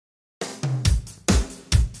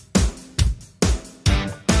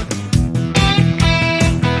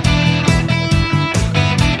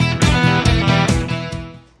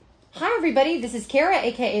everybody, this is Kara,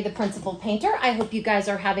 aka the Principal Painter. I hope you guys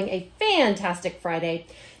are having a fantastic Friday.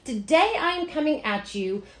 Today I am coming at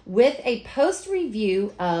you with a post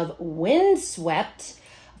review of Windswept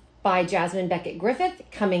by Jasmine Beckett Griffith,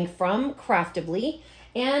 coming from Craftibly.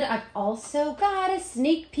 And I've also got a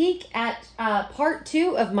sneak peek at part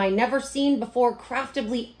 2 of my never seen before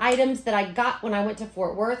Craftibly items that I got when I went to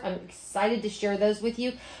Fort Worth. I'm excited to share those with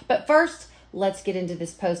you. But first, let's get into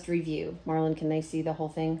this post review. Marlon, can they see the whole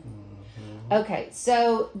thing? Mm-hmm. Okay,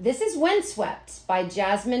 so this is Windswept by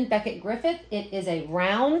Jasmine Beckett Griffith. It is a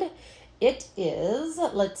round. It is,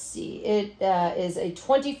 let's see, it is a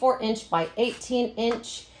 24-inch by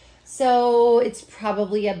 18-inch. So it's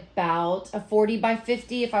probably about a 40 by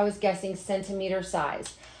 50 if I was guessing centimeter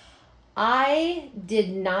size. I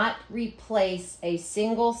did not replace a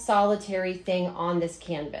single solitary thing on this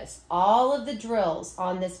canvas. All of the drills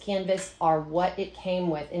on this canvas are what it came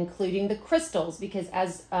with, including the crystals, because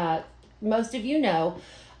as most of you know,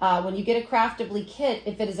 when you get a Craftibly kit,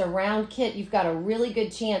 if it is a round kit, you've got a really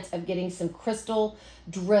good chance of getting some crystal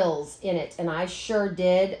drills in it. And I sure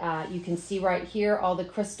did. You can see right here all the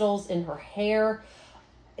crystals in her hair.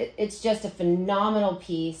 It's just a phenomenal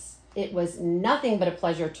piece. It was nothing but a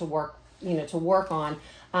pleasure to work on.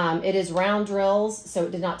 It is round drills, so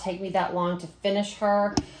it did not take me that long to finish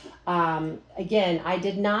her. Again, I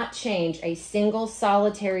did not change a single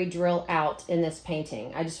solitary drill out in this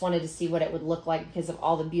painting. I just wanted to see what it would look like because of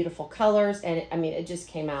all the beautiful colors, and it just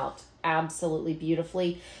came out absolutely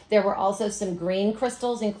beautifully. There were also some green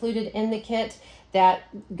crystals included in the kit that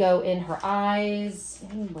go in her eyes.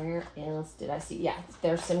 Where else did I see? Yeah,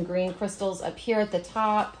 there's some green crystals up here at the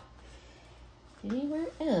top. Anywhere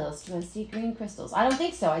else do I see green crystals? I don't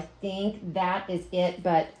think so. I think that is it.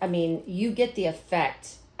 But, you get the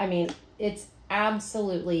effect. It's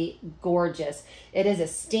absolutely gorgeous. It is a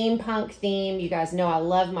steampunk theme. You guys know I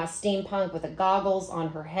love my steampunk with the goggles on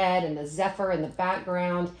her head and the zephyr in the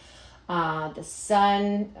background. The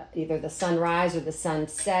sun, either the sunrise or the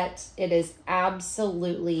sunset. It is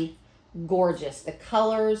absolutely gorgeous. The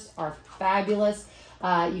colors are fabulous.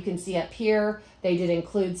 You can see up here, they did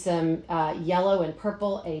include some yellow and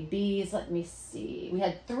purple ABs. Let me see. We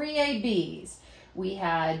had 3 ABs. We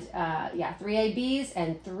had, 3 ABs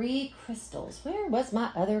and 3 crystals. Where was my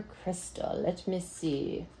other crystal? Let me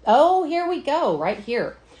see. Oh, here we go, right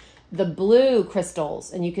here. The blue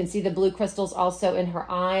crystals. And you can see the blue crystals also in her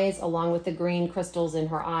eyes, along with the green crystals in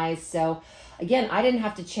her eyes. So, again, I didn't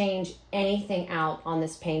have to change anything out on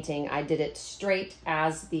this painting. I did it straight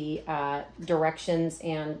as the directions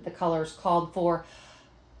and the colors called for.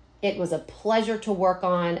 It was a pleasure to work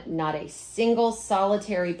on. Not a single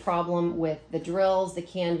solitary problem with the drills, the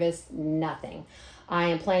canvas, nothing. I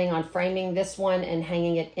am planning on framing this one and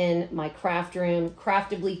hanging it in my craft room.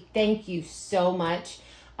 Craftibly, thank you so much.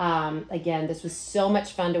 Again, this was so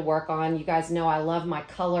much fun to work on. You guys know I love my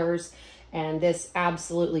colors, and this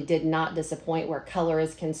absolutely did not disappoint where color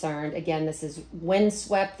is concerned. Again, this is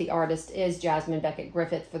Windswept. The artist is Jasmine Beckett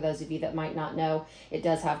Griffith, for those of you that might not know. It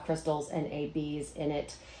does have crystals and ABs in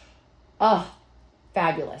it. Oh,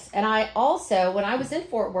 fabulous. And I also, when I was in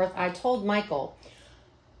Fort Worth, I told Michael,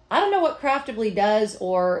 I don't know what Craftibly does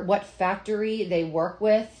or what factory they work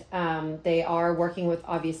with. They are working with,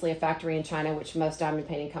 obviously, a factory in China, which most diamond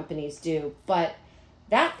painting companies do. But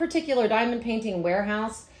that particular diamond painting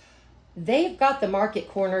warehouse, they've got the market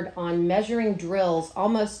cornered on measuring drills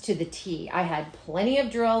almost to the T. I had plenty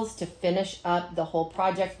of drills to finish up the whole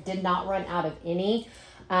project, did not run out of any.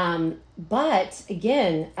 But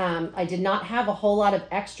again, I did not have a whole lot of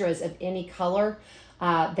extras of any color.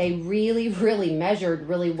 They really measured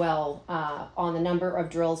really well on the number of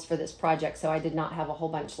drills for this project, so I did not have a whole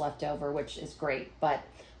bunch left over, which is great. But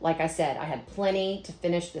like I said, I had plenty to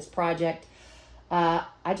finish this project. I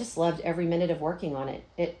just loved every minute of working on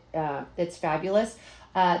it. It's fabulous.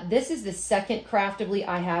 This is the second Craftibly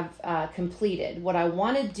I have completed. What I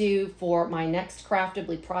want to do for my next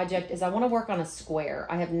Craftibly project is I want to work on a square.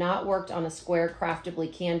 I have not worked on a square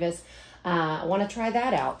Craftibly canvas. I want to try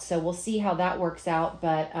that out, so we'll see how that works out.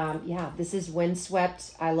 But yeah, this is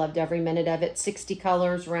Windswept. I loved every minute of it. 60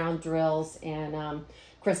 colors, round drills, and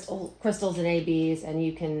crystals and ABs, and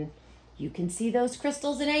you can see those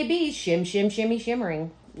crystals and ABs shimmy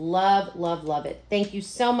shimmering. Love it. Thank you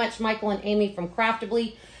so much, Michael and Amy from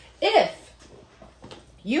Craftibly. If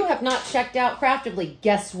you have not checked out Craftibly,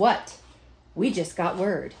 guess what? We just got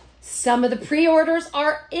word. Some of the pre-orders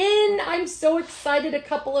are in. I'm so excited. A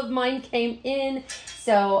couple of mine came in.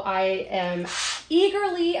 So I am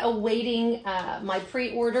eagerly awaiting my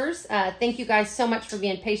pre-orders. Thank you guys so much for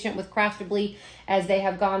being patient with Craftibly as they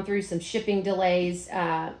have gone through some shipping delays.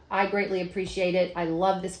 I greatly appreciate it. I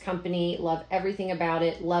love this company, love everything about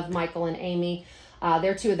it, love Michael and Amy.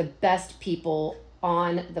 They're two of the best people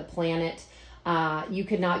on the planet. You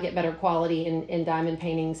could not get better quality in diamond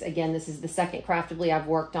paintings. Again, this is the second Craftibly I've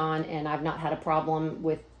worked on, and I've not had a problem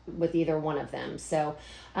with either one of them. So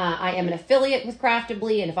I am an affiliate with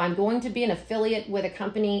Craftibly, and if I'm going to be an affiliate with a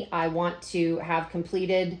company, I want to have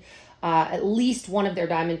completed at least one of their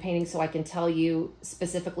diamond paintings so I can tell you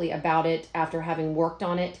specifically about it after having worked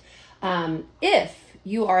on it. If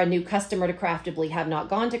you are a new customer to Craftibly, have not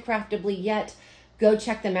gone to Craftibly yet, go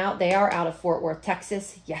check them out. They are out of Fort Worth,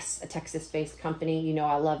 Texas. Yes, a Texas-based company. You know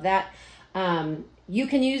I love that. You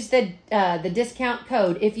can use the discount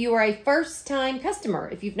code if you are a first-time customer.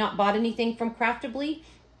 If you've not bought anything from Craftibly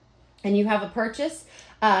and you have a purchase,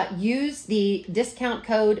 use the discount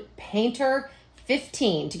code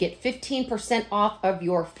PAINTER15 to get 15% off of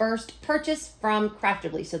your first purchase from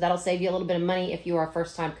Craftibly. So that'll save you a little bit of money if you are a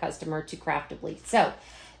first-time customer to Craftibly. So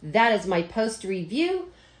that is my post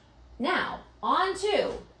review. Now, on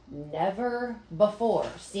to never before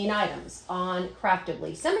seen items on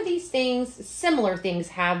Craftibly. Some of these things, similar things,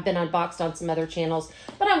 have been unboxed on some other channels,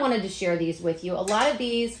 but I wanted to share these with you. A lot of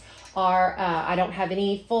these are, I don't have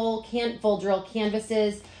any full drill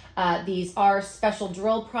canvases. These are special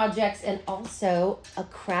drill projects and also a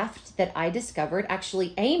craft that I discovered.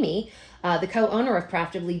 Actually, Amy, the co-owner of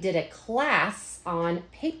Craftibly, did a class on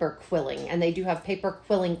paper quilling, and they do have paper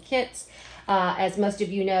quilling kits. As most of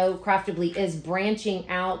you know, Craftibly is branching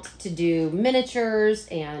out to do miniatures,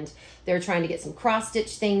 and they're trying to get some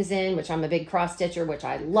cross-stitch things in, which I'm a big cross-stitcher, which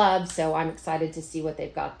I love, so I'm excited to see what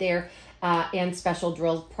they've got there, and special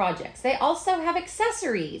drill projects. They also have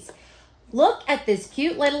accessories. Look at this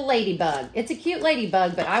cute little ladybug. It's a cute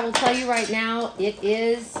ladybug, but I will tell you right now, it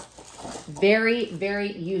is very,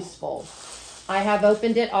 very useful. I have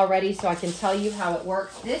opened it already, so I can tell you how it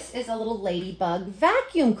works. This is a little ladybug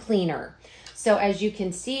vacuum cleaner. So as you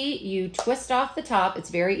can see, you twist off the top.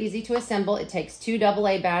 It's very easy to assemble. It takes 2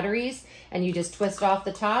 AA batteries, and you just twist off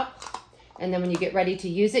the top. And then when you get ready to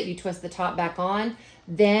use it, you twist the top back on.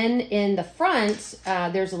 Then in the front,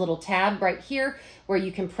 there's a little tab right here where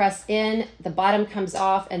you can press in. The bottom comes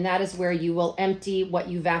off, and that is where you will empty what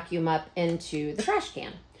you vacuum up into the trash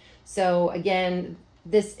can. So again,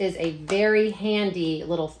 this is a very handy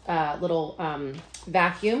little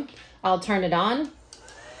vacuum. I'll turn it on.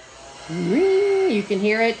 You can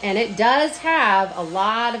hear it, and it does have a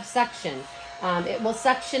lot of suction. It will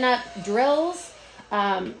suction up drills.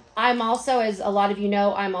 I'm also, as a lot of you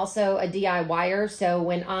know, I'm also a DIYer. So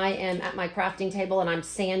when I am at my crafting table and I'm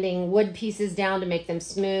sanding wood pieces down to make them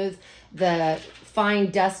smooth, the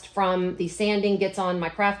fine dust from the sanding gets on my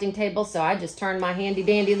crafting table. So I just turn my handy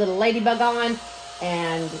dandy little ladybug on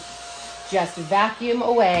and just vacuum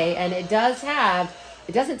away. And it does have,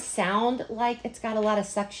 it doesn't sound like it's got a lot of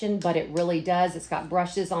suction, but it really does. It's got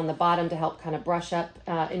brushes on the bottom to help kind of brush up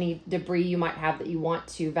any debris you might have that you want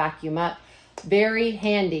to vacuum up. Very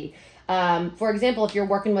handy. For example, if you're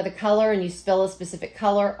working with a color and you spill a specific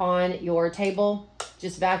color on your table,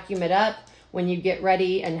 just vacuum it up. When you get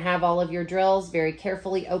ready and have all of your drills, very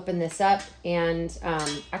carefully open this up, and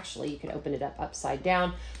actually you can open it up upside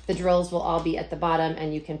down. The drills will all be at the bottom,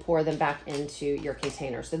 and you can pour them back into your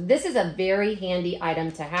container. So this is a very handy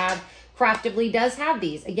item to have. Craftibly does have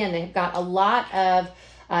these. Again, they've got a lot of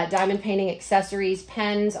diamond painting accessories,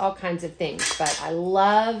 pens, all kinds of things. But I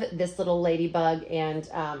love this little ladybug, and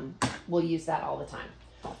we'll use that all the time.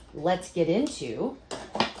 Let's get into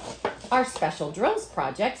our special drills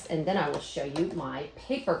projects, and then I will show you my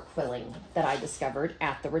paper quilling that I discovered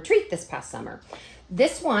at the retreat this past summer.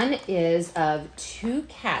 This one is of 2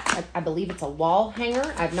 cats. I believe it's a wall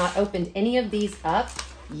hanger. I've not opened any of these up.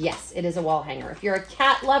 Yes, it is a wall hanger. If you're a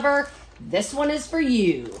cat lover, this one is for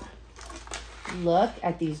you. Look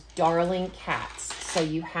at these darling cats. So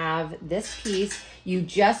you have this piece. You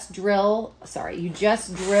just drill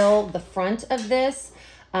the front of this.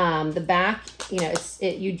 The back, you know,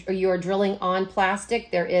 you're drilling on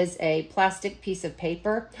plastic. There is a plastic piece of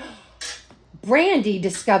paper. Brandy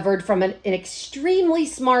discovered from an extremely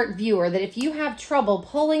smart viewer that if you have trouble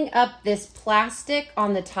pulling up this plastic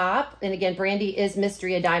on the top, and again, Brandy is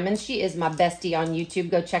Mystery of Diamonds. She is my bestie on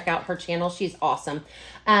YouTube. Go check out her channel. She's awesome.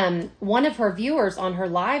 One of her viewers on her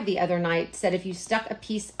live the other night said if you stuck a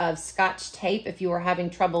piece of Scotch tape, if you were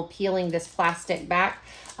having trouble peeling this plastic back,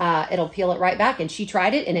 it'll peel it right back. And she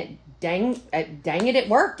tried it, and it dang it, it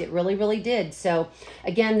worked. It really, really did. So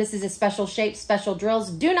again, this is a special shape, special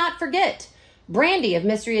drills. Do not forget Brandy of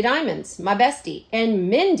Mystery of Diamonds, my bestie, and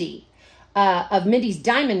Mindy of Mindy's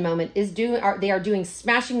Diamond Moment they are doing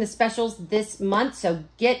Smashing the Specials this month. So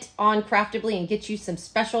get on Craftibly and get you some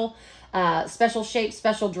special shape,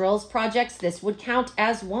 special drills projects. This would count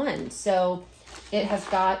as one. So it has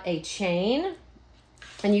got a chain,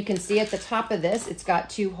 and you can see at the top of this, it's got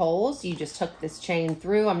 2 holes. You just hook this chain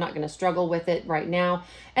through. I'm not going to struggle with it right now.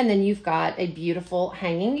 And then you've got a beautiful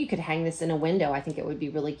hanging. You could hang this in a window. I think it would be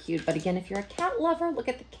really cute. But again, if you're a cat lover, look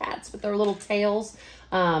at the cats with their little tails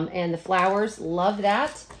and the flowers. Love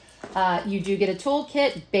that. You do get a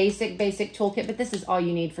toolkit, basic toolkit, but this is all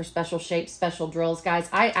you need for special shapes, special drills, guys.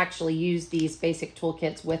 I actually use these basic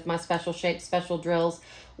toolkits with my special shapes, special drills,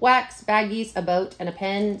 wax, baggies, a boat, and a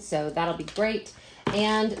pen. So that'll be great.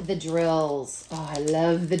 And the drills. Oh, I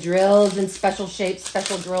love the drills and special shapes,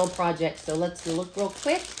 special drill projects. So let's look real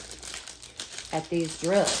quick at these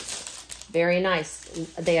drills. Very nice.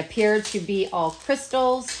 They appear to be all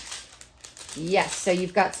crystals. Yes, so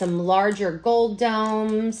you've got some larger gold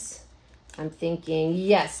domes. I'm thinking,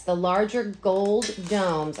 yes, the larger gold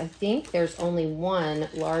domes. I think there's only one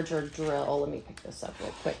larger drill. Let me pick this up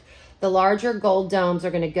real quick. The larger gold domes are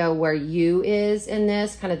going to go where U is in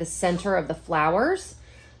this, kind of the center of the flowers.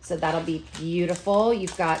 So that'll be beautiful.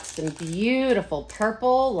 You've got some beautiful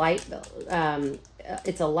purple, light,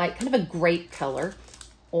 it's a light, kind of a grape color.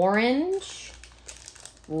 Orange,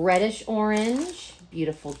 reddish orange,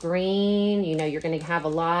 beautiful green. You know, you're going to have a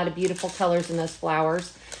lot of beautiful colors in those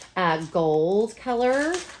flowers. Gold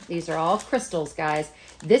color. These are all crystals, guys.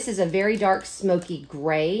 This is a very dark smoky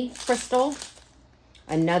gray crystal.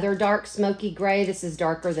 Another dark smoky gray. This is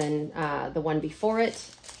darker than the one before it.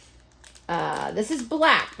 This is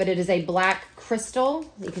black, but it is a black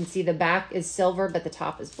crystal. You can see the back is silver, but the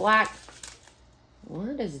top is black.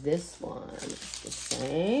 What is this one? It's the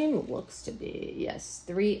same. Looks to be. Yes,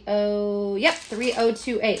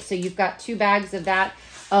 3028. So you've got 2 bags of that.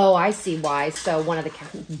 Oh, I see why. So one of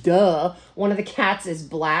the cats is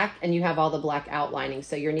black, and you have all the black outlining.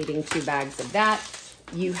 So you're needing 2 bags of that.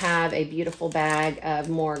 You have a beautiful bag of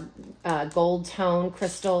more gold tone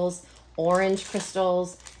crystals, orange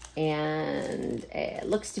crystals, and it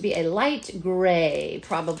looks to be a light gray,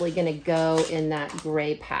 probably going to go in that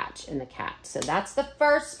gray patch in the cat. So that's the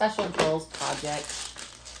first special drills project.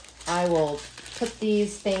 I will put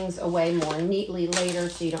these things away more neatly later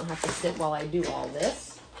so you don't have to sit while I do all this.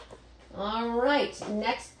 All right,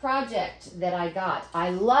 next project that I got. I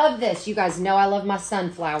love this. You guys know I love my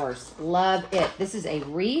sunflowers. Love it. This is a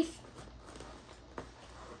wreath.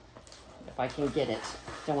 If I can get it.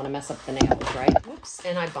 Don't want to mess up the nails, right? Whoops,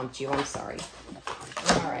 and I bumped you. I'm sorry.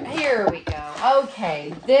 All right, here we go.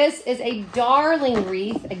 Okay, this is a darling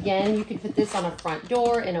wreath. Again, you can put this on a front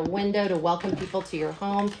door, in a window to welcome people to your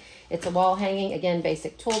home. It's a wall hanging. Again,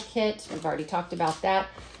 basic toolkit. We've already talked about that.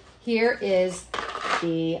 Here is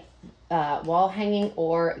the wall hanging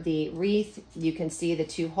or the wreath. You can see the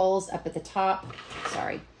 2 holes up at the top.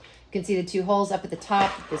 Sorry. You can see the 2 holes up at the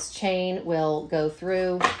top. This chain will go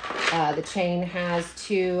through. The chain has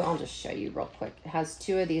 2, I'll just show you real quick. It has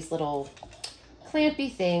 2 of these little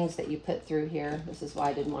clampy things that you put through here. This is why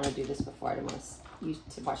I didn't want to do this before. I didn't want you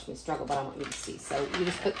to watch me struggle, but I want you to see. So you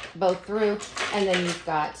just put both through, and then you've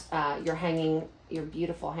got your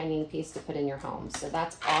beautiful hanging piece to put in your home. So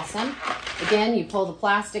that's awesome. Again, you pull the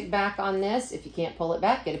plastic back on this. If you can't pull it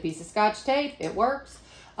back, get a piece of Scotch tape. It works.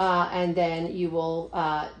 And then you will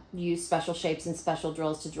use special shapes and special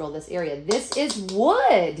drills to drill this area. This is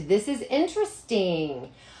wood. This is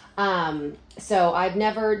interesting. So I've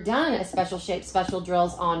never done a special shape, special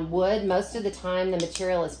drills on wood. Most of the time the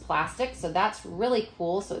material is plastic, so that's really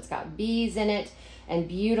cool. So it's got bees in it and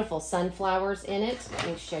beautiful sunflowers in it. Let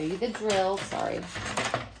me show you the drill. Sorry.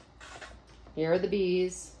 Here are the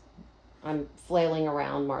bees. I'm flailing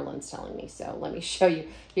around, Marlon's telling me. So let me show you.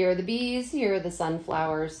 Here are the bees. Here are the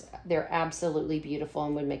sunflowers. They're absolutely beautiful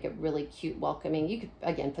and would make it really cute, welcoming. You could,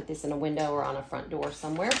 again, put this in a window or on a front door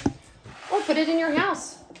somewhere, or put it in your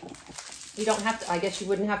house. You don't have to, I guess you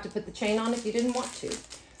wouldn't have to put the chain on if you didn't want to.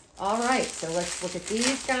 All right, so let's look at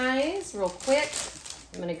these guys real quick.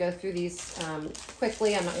 I'm going to go through these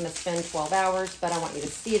quickly. I'm not going to spend 12 hours, but I want you to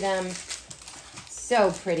see them.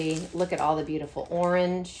 So pretty. Look at all the beautiful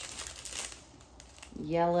orange,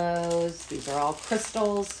 yellows. These are all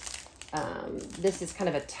crystals. This is kind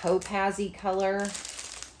of a topaz-y color.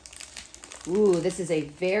 Ooh, this is a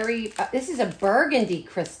very, this is a burgundy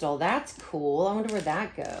crystal. That's cool. I wonder where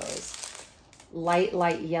that goes. Light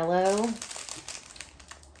yellow.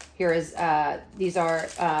 Here is, these are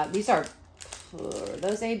Are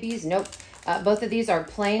those ABs? Nope. Both of these are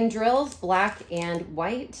plain drills, black and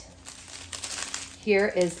white.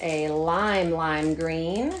 Here is a lime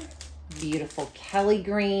green, beautiful Kelly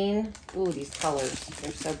green. Ooh, these colors,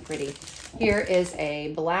 they're so pretty. Here is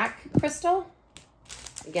a black crystal.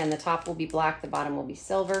 Again, the top will be black, the bottom will be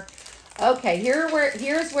silver. Okay,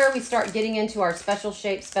 here's where we start getting into our special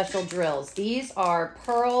shape, special drills. These are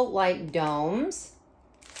pearl-like domes.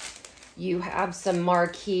 You have some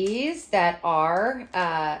marquees that are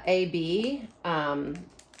AB.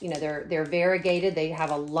 You know, they're variegated. They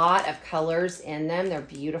have a lot of colors in them. They're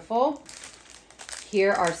beautiful.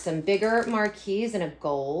 Here are some bigger marquees in a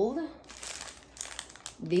gold.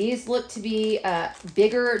 These look to be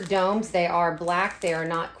bigger domes. They are black. They are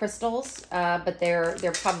not crystals, but they're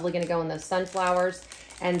probably going to go in those sunflowers.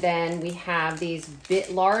 And then we have these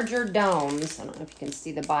bit larger domes. I don't know if you can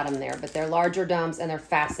see the bottom there, but they're larger domes and they're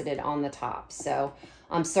faceted on the top. So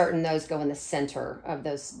I'm certain those go in the center of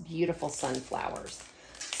those beautiful sunflowers.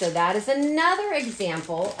 So that is another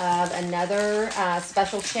example of another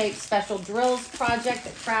special shape, special drills project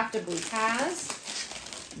that Craftibly has.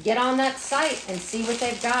 Get on that site and see what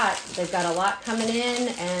they've got. They've got a lot coming in,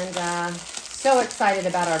 and so excited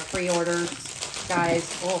about our pre-orders,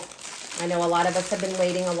 guys. Oh, I know a lot of us have been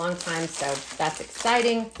waiting a long time, so that's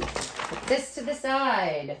exciting. Put this to the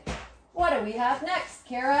side. What do we have next,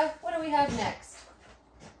 Kara? What do we have next?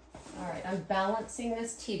 All right, I'm balancing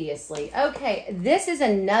this tediously. Okay, this is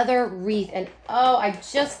another wreath, and oh, I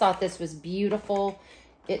just thought this was beautiful.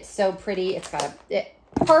 It's so pretty. It's got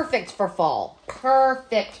perfect for fall.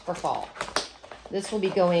 Perfect for fall. This will be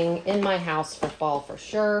going in my house for fall for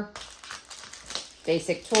sure.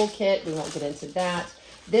 Basic toolkit. We won't get into that.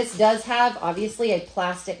 This does have, obviously, a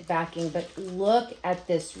plastic backing, but look at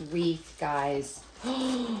this wreath, guys.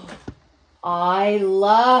 I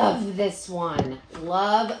love this one.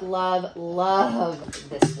 Love, love, love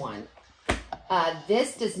this one.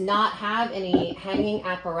 This does not have any hanging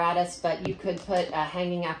apparatus, but you could put a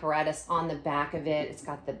hanging apparatus on the back of it. It's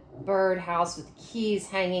got the birdhouse with keys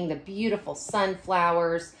hanging, the beautiful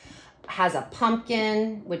sunflowers, has a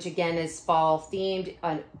pumpkin, which again is fall themed,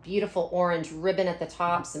 a beautiful orange ribbon at the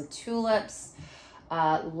top, some tulips.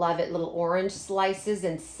 Love it, little orange slices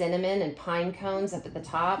and cinnamon and pine cones up at the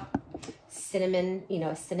top. Cinnamon, you know,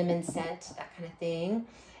 a cinnamon scent, that kind of thing.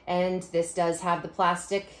 And this does have the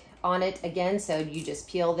plastic on it again, so you just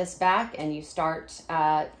peel this back and you start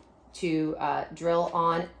to drill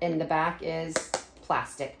on, and the back is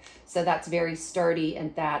plastic. So that's very sturdy,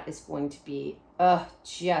 and that is going to be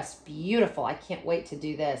just beautiful. I can't wait to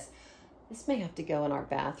do this. This may have to go in our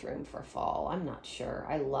bathroom for fall. I'm not sure.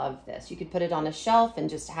 I love this. You could put it on a shelf and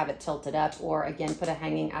just have it tilted up, or again, put a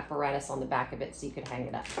hanging apparatus on the back of it so you could hang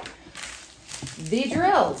it up. The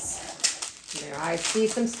drills. There, I see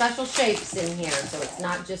some special shapes in here, so it's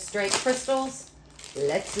not just straight crystals.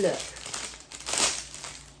 Let's look.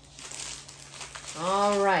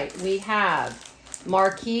 All right, we have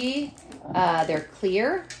marquee. They're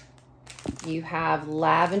clear. You have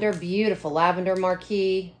lavender, beautiful lavender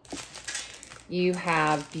marquee. You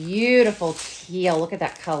have beautiful teal. Look at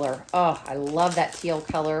that color. Oh, I love that teal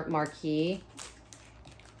color marquee.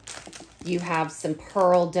 You have some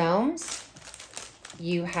pearl domes.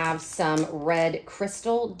 You have some red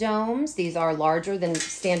crystal domes. These are larger than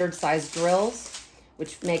standard size drills,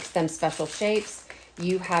 which makes them special shapes.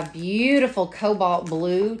 You have beautiful cobalt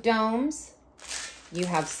blue domes. You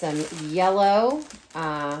have some yellow.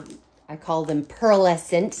 I call them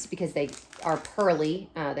pearlescent because they are pearly.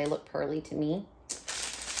 They look pearly to me.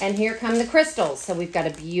 And here come the crystals. So we've got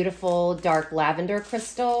a beautiful dark lavender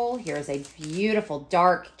crystal. Here's a beautiful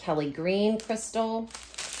dark Kelly green crystal.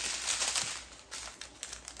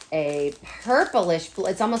 A purplish,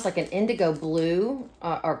 it's almost like an indigo blue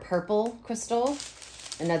or purple crystal.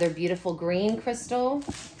 Another beautiful green crystal.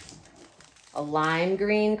 A lime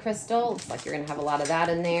green crystal. Looks like you're going to have a lot of that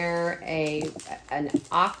in there. An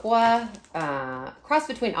aqua, cross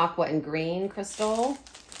between aqua and green crystal.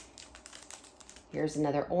 Here's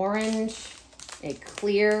another orange. A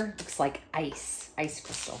clear, looks like ice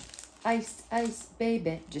crystal. Ice, ice,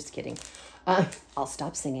 baby. Just kidding. I'll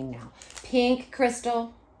stop singing now. Pink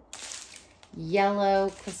crystal.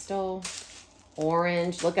 Yellow crystal.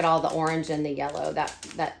 Orange. Look at all the orange and the yellow.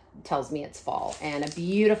 That tells me it's fall. And a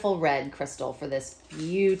beautiful red crystal for this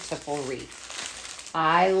beautiful wreath.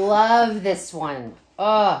 I love this one.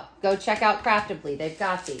 Oh, go check out Craftibly. They've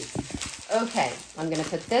got these. Okay, I'm going to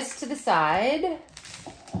put this to the side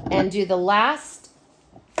and do the last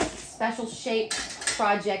special shape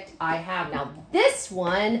project I have. Now, this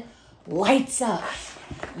one lights up.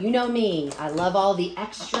 You know me, I love all the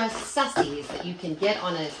extra sussies that you can get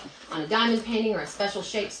on a diamond painting or a special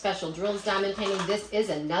shape, special drills diamond painting. This is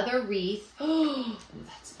another wreath. Oh,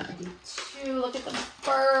 that's pretty too. Look at the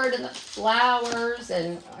bird and the flowers.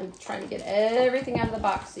 And I'm trying to get everything out of the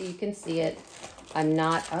box so you can see it. I'm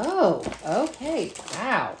not, oh, okay,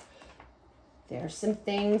 wow. There's some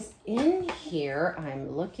things in here.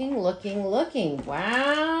 I'm looking. Wow,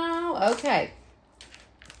 okay.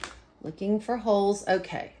 Looking for holes.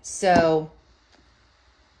 Okay, so,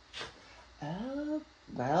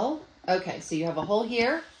 well, okay, so you have a hole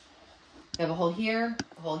here, you have a hole here,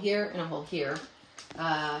 a hole here, and a hole here.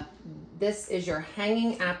 This is your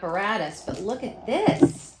hanging apparatus, but look at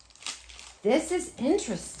this. This is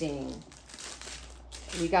interesting.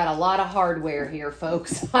 We got a lot of hardware here,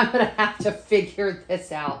 folks. I'm gonna have to figure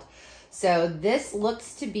this out. So this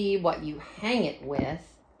looks to be what you hang it with.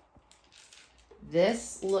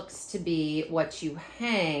 This looks to be what you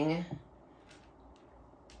hang,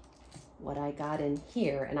 what I got in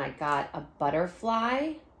here. And I got a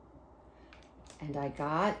butterfly, and I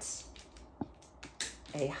got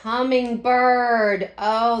a hummingbird.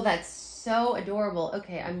 Oh, that's so adorable.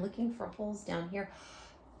 Okay, I'm looking for holes down here.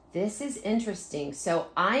 This is interesting. So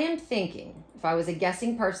I am thinking, if I was a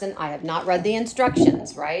guessing person, I have not read the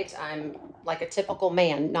instructions, right? I'm like a typical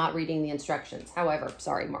man, not reading the instructions. However,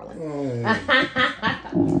 sorry, Marlon.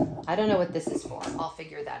 I don't know what this is for. I'll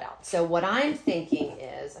figure that out. So what I'm thinking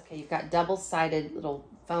is, okay, you've got double-sided little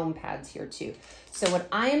foam pads here too. So what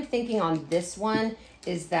I am thinking on this one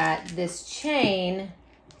is that this chain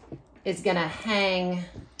is gonna hang,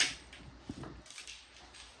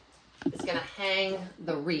 it's gonna hang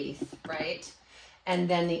the wreath, right? And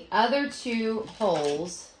then the other two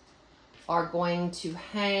holes are going to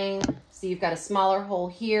hang. So you've got a smaller hole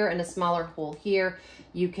here and a smaller hole here.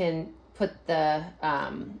 You can put the,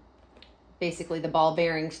 basically the ball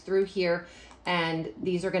bearings through here, and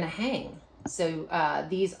these are gonna hang. So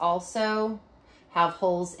these also have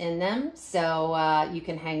holes in them, so you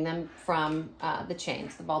can hang them from the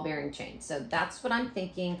chains, the ball bearing chain. So that's what I'm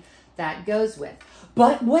thinking that goes with.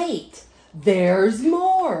 But wait, there's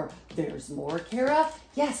more. There's more, Kara.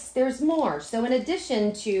 Yes, there's more. So in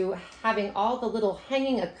addition to having all the little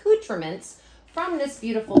hanging accoutrements from this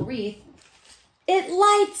beautiful wreath, it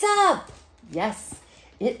lights up. Yes,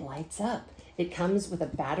 it lights up. It comes with a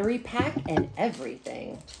battery pack and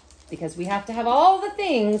everything, because we have to have all the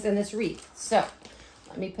things in this wreath. So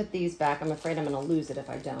let me put these back. I'm afraid I'm going to lose it if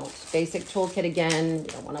I don't. Basic toolkit again. You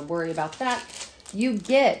don't want to worry about that. You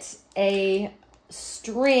get a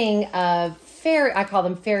string of I call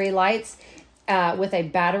them fairy lights, with a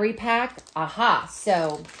battery pack. Aha.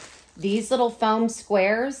 So these little foam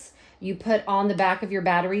squares you put on the back of your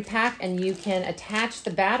battery pack, and you can attach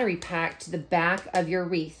the battery pack to the back of your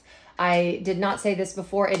wreath. I did not say this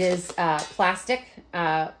before. It is plastic,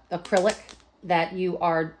 acrylic that you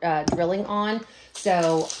are drilling on.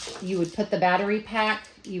 So you would put the battery pack,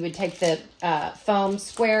 you would take the foam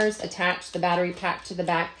squares, attach the battery pack to the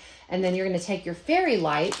back, and then you're going to take your fairy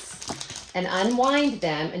lights and unwind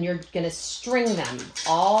them, and you're going to string them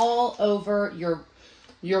all over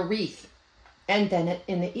your wreath. And then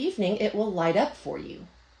in the evening, it will light up for you.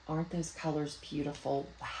 Aren't those colors beautiful?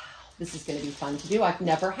 Wow, this is going to be fun to do. I've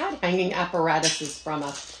never had hanging apparatuses from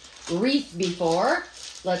a wreath before.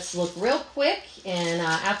 Let's look real quick. And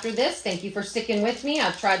after this, thank you for sticking with me.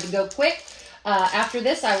 I've tried to go quick. After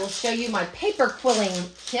this, I will show you my paper quilling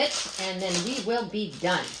kit, and then we will be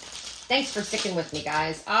done. Thanks for sticking with me,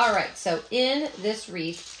 guys. All right, so in this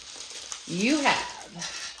wreath, you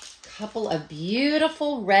have a couple of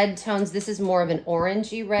beautiful red tones. This is more of an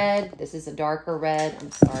orangey red. This is a darker red.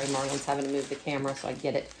 I'm sorry, Marlon's having to move the camera so I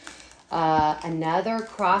get it. Another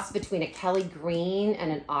cross between a Kelly green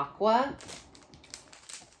and an aqua.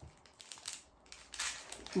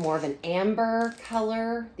 More of an amber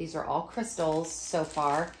color. These are all crystals so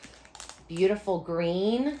far. Beautiful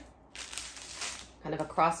green. Kind of a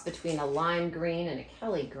cross between a lime green and a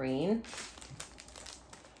Kelly green.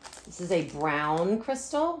 This is a brown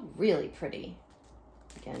crystal, really pretty.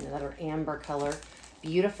 Again, another amber color.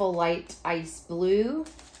 Beautiful light ice blue,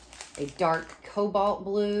 a dark cobalt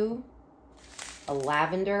blue, a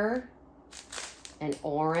lavender, an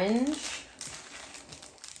orange.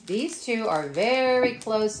 These two are very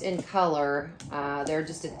close in color. They're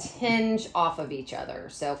just a tinge off of each other.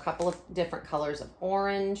 So a couple of different colors of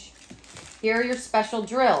orange. Here are your special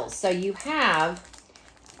drills. So you have,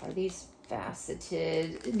 are these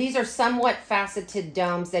faceted? These are somewhat faceted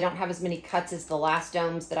domes. They don't have as many cuts as the last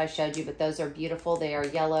domes that I showed you, but those are beautiful. They are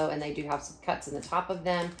yellow, and they do have some cuts in the top of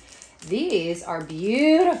them. These are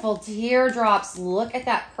beautiful teardrops. Look at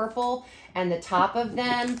that purple and the top of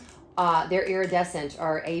them. They're iridescent,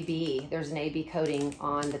 or AB. There's an AB coating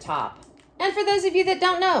on the top. And for those of you that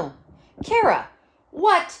don't know, Kara,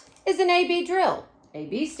 what is an AB drill?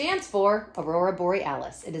 AB stands for Aurora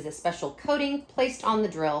Borealis. It is a special coating placed on the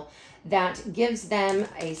drill that gives them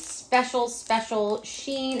a special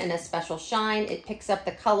sheen and a special shine. It picks up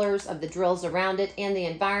the colors of the drills around it and the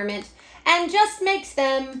environment and just makes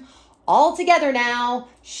them all together now,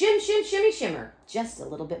 shimmy, shimmer, just a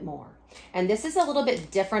little bit more. And this is a little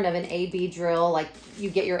bit different of an AB drill. Like, you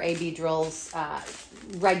get your AB drills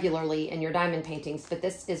regularly in your diamond paintings, but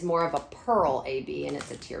this is more of a pearl AB, and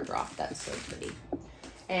it's a teardrop. That's so pretty.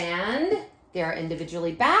 And there are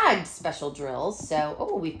individually bagged special drills. So,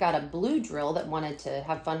 oh, we've got a blue drill that wanted to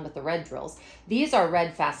have fun with the red drills. These are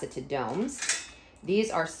red faceted domes.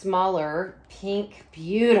 These are smaller pink,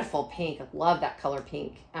 beautiful pink. I love that color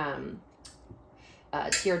pink.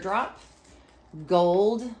 Teardrop,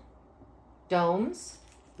 gold domes,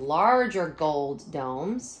 larger gold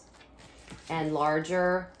domes, and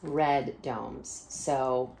larger red domes.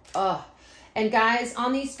 So, and guys,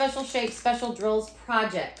 on these special shapes, special drills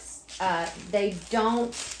projects, they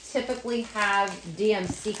don't typically have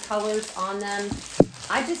DMC colors on them.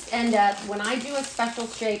 I just end up, when I do a special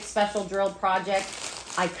shape, special drill project,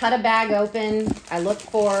 I cut a bag open. I look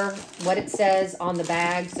for what it says on the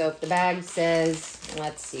bag. So if the bag says,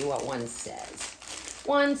 let's see what one says.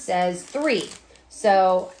 One says 3.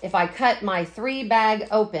 So if I cut my 3 bag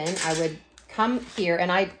open, I would come here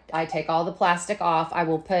and I take all the plastic off. I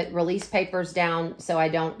will put release papers down so I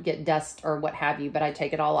don't get dust or what have you, but I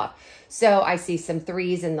take it all off. So I see some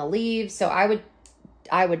 3s in the leaves. So I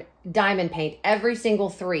would diamond paint every single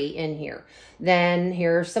 3 in here. Then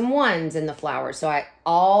here are some 1s in the flowers. So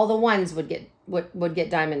all the 1s would get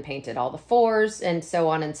diamond painted, all the 4s, and so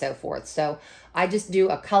on and so forth. So I just do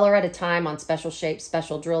a color at a time on special shapes,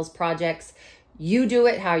 special drills projects. You do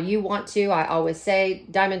it how you want to. I always say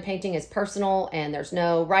diamond painting is personal, and there's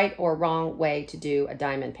no right or wrong way to do a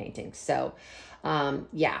diamond painting. So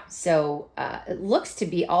yeah, so it looks to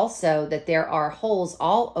be also that there are holes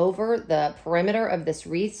all over the perimeter of this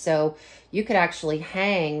wreath, so you could actually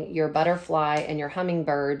hang your butterfly and your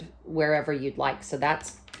hummingbird wherever you'd like. So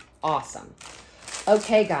that's awesome.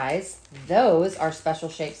 Okay, guys, those are special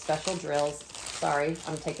shapes, special drills. Sorry,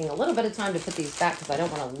 I'm taking a little bit of time to put these back because I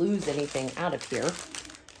don't want to lose anything out of here.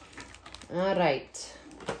 All right.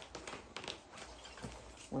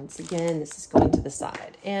 Once again, this is going to the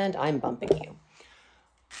side, and I'm bumping you.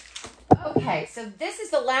 Okay, so this is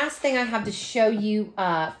the last thing I have to show you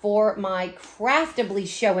for my Craftibly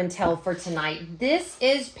show and tell for tonight. This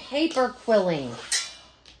is paper quilling.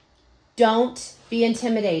 Don't be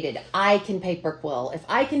intimidated. I can paper quill. If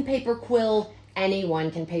I can paper quill,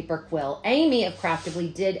 anyone can paper quill. Amy of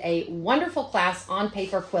Craftibly did a wonderful class on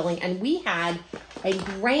paper quilling, and we had a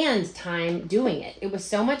grand time doing it. It was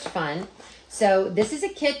so much fun. So this is a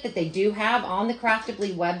kit that they do have on the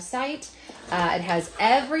Craftibly website. It has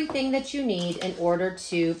everything that you need in order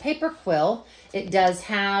to paper quill. It does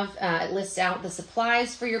have, it lists out the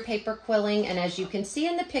supplies for your paper quilling. And as you can see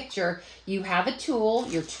in the picture, you have a tool.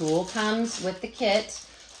 Your tool comes with the kit.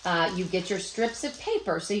 You get your strips of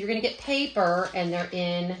paper. So you're going to get paper, and they're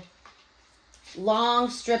in long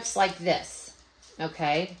strips like this.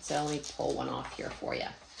 Okay, so let me pull one off here for you.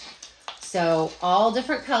 So all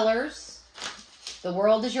different colors. The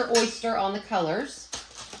world is your oyster on the colors.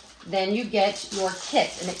 Then you get your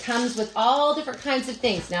kit, and it comes with all different kinds of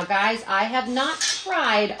things. Now, guys, I have not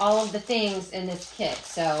tried all of the things in this kit.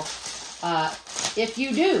 So if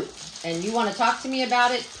you do, and you want to talk to me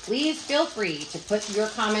about it, please feel free to put your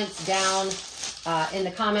comments down in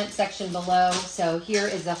the comment section below. So here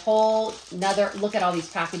is a whole another look at all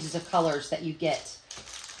these packages of colors that you get.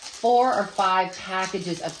 4 or 5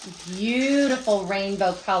 packages of beautiful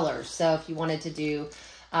rainbow colors. So if you wanted to do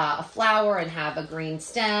a flower and have a green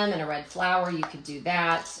stem and a red flower, you could do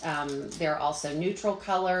that. There are also neutral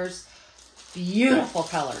colors, beautiful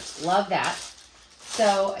colors. Love that.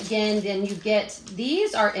 So again, then you get,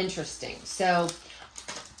 these are interesting. So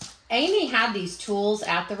Amy had these tools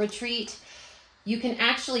at the retreat. You can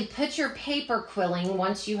actually put your paper quilling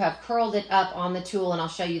once you have curled it up on the tool, and I'll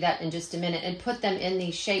show you that in just a minute, and put them in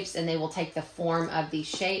these shapes, and they will take the form of these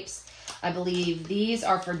shapes. I believe these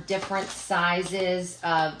are for different sizes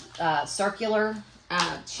of circular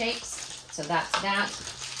shapes. So that's that.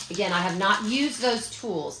 Again, I have not used those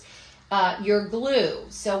tools. Your glue.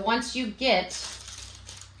 So once you get,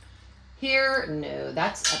 Here, no,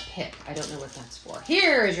 that's a pick. I don't know what that's for.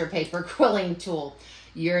 Here is your paper quilling tool.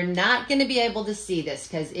 You're not going to be able to see this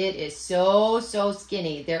because it is so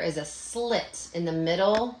skinny. There is a slit in the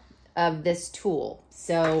middle of this tool.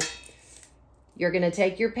 So you're going to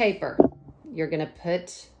take your paper. You're going to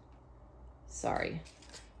put,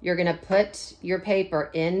 you're going to put your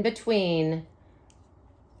paper in between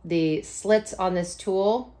the slits on this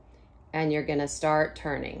tool, and you're going to start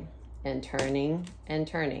turning and turning and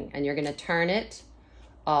turning, and you're going to turn it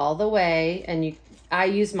all the way. And I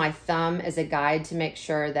use my thumb as a guide to make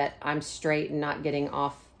sure that I'm straight and not getting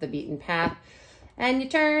off the beaten path. And you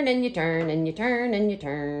turn and you turn and you turn and you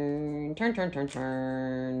turn,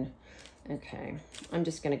 turn. Okay, I'm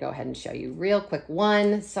just going to go ahead and show you real quick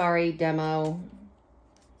one, demo.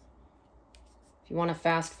 If you want to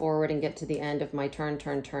fast forward and get to the end of my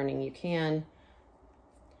turning, you can.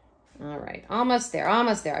 All right, almost there,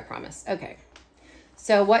 I promise. Okay,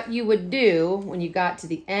 so what you would do when you got to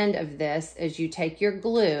the end of this is you take your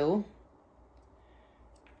glue,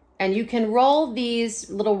 and you can roll these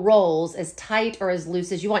little rolls as tight or as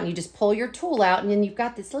loose as you want. You just pull your tool out, and then you've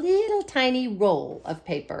got this little tiny roll of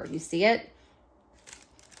paper. You see it?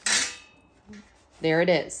 There it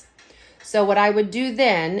is. So what I would do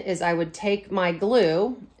then is I would take my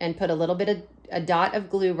glue and put a little bit of a dot of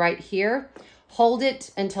glue right here, hold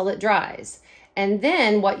it until it dries. And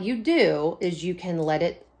then what you do is you can let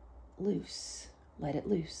it loose, let it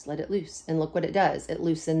loose, let it loose. And look what it does. It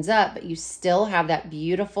loosens up, but you still have that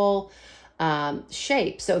beautiful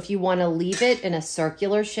shape. So if you want to leave it in a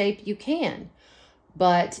circular shape, you can.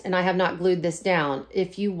 But, and I have not glued this down,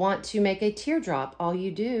 if you want to make a teardrop, all you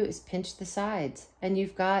do is pinch the sides and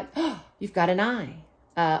you've got an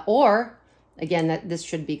eye. Or again, this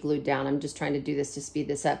should be glued down. I'm just trying to do this to speed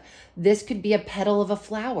this up. This could be a petal of a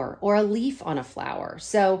flower or a leaf on a flower.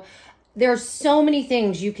 So there's so many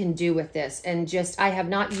things you can do with this. And just, I have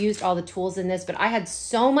not used all the tools in this, but I had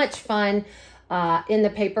so much fun in the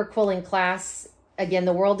paper quilling class. Again,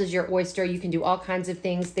 the world is your oyster. You can do all kinds of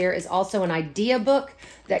things. There is also an idea book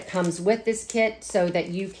that comes with this kit so that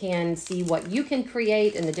you can see what you can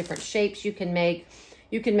create and the different shapes you can make.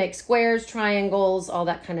 You can make squares, triangles, all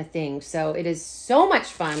that kind of thing. So it is so much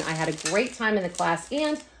fun. I had a great time in the class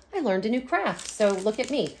and I learned a new craft. So look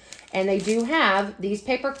at me. And they do have these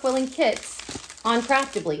paper quilling kits on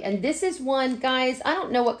Craftibly. And this is one, guys, I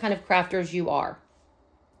don't know what kind of crafters you are.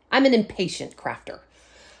 I'm an impatient crafter.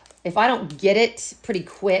 If I don't get it pretty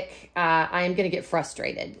quick, I am going to get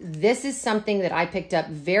frustrated. This is something that I picked up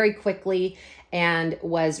very quickly and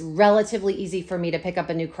was relatively easy for me to pick up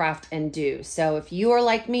a new craft and do. So if you are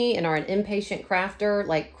like me and are an impatient crafter,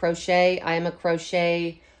 like crochet, I am a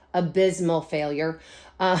crochet abysmal failure.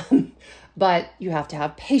 But you have to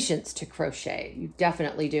have patience to crochet. You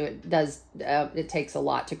definitely do. It takes a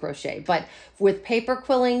lot to crochet. But with paper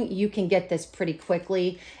quilling, you can get this pretty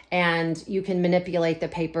quickly and you can manipulate the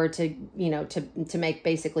paper to, to make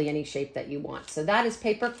basically any shape that you want. So that is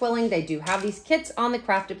paper quilling. They do have these kits on the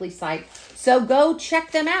Craftibly site. So go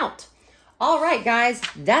check them out. All right, guys,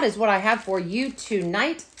 that is what I have for you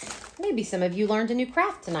tonight. Maybe some of you learned a new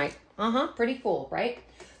craft tonight. Pretty cool, right?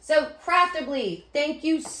 So Craftibly, thank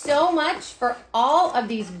you so much for all of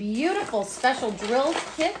these beautiful special drills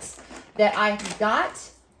kits that I got.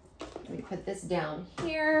 Let me put this down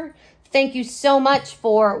here. Thank you so much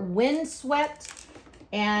for Windswept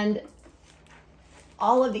and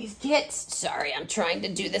all of these kits. Sorry, I'm trying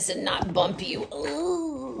to do this and not bump you.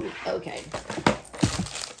 Ooh, okay.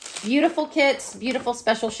 Beautiful kits, beautiful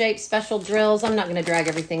special shapes, special drills. I'm not going to drag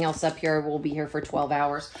everything else up here. We'll be here for 12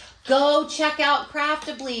 hours. Go check out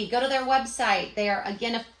Craftibly. Go to their website. They are,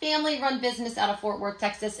 again, a family-run business out of Fort Worth,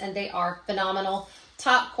 Texas, and they are phenomenal,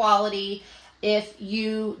 top quality. If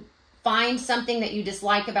you find something that you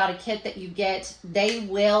dislike about a kit that you get, they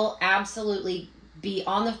will absolutely be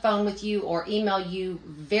on the phone with you or email you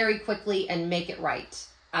very quickly and make it right.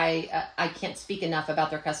 I can't speak enough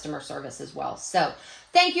about their customer service as well. So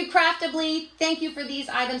thank you, Craftibly. Thank you for these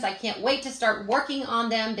items. I can't wait to start working on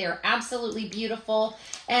them. They're absolutely beautiful.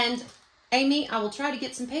 And Amy, I will try to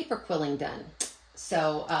get some paper quilling done.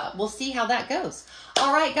 So we'll see how that goes.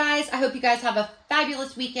 All right, guys, I hope you guys have a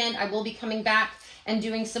fabulous weekend. I will be coming back and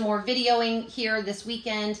doing some more videoing here this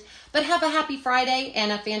weekend. But have a happy Friday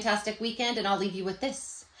and a fantastic weekend. And I'll leave you with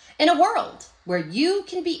this. In a world where you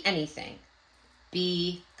can be anything,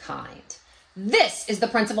 be kind. This is the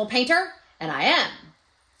Principal Painter, and I am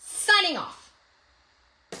signing off.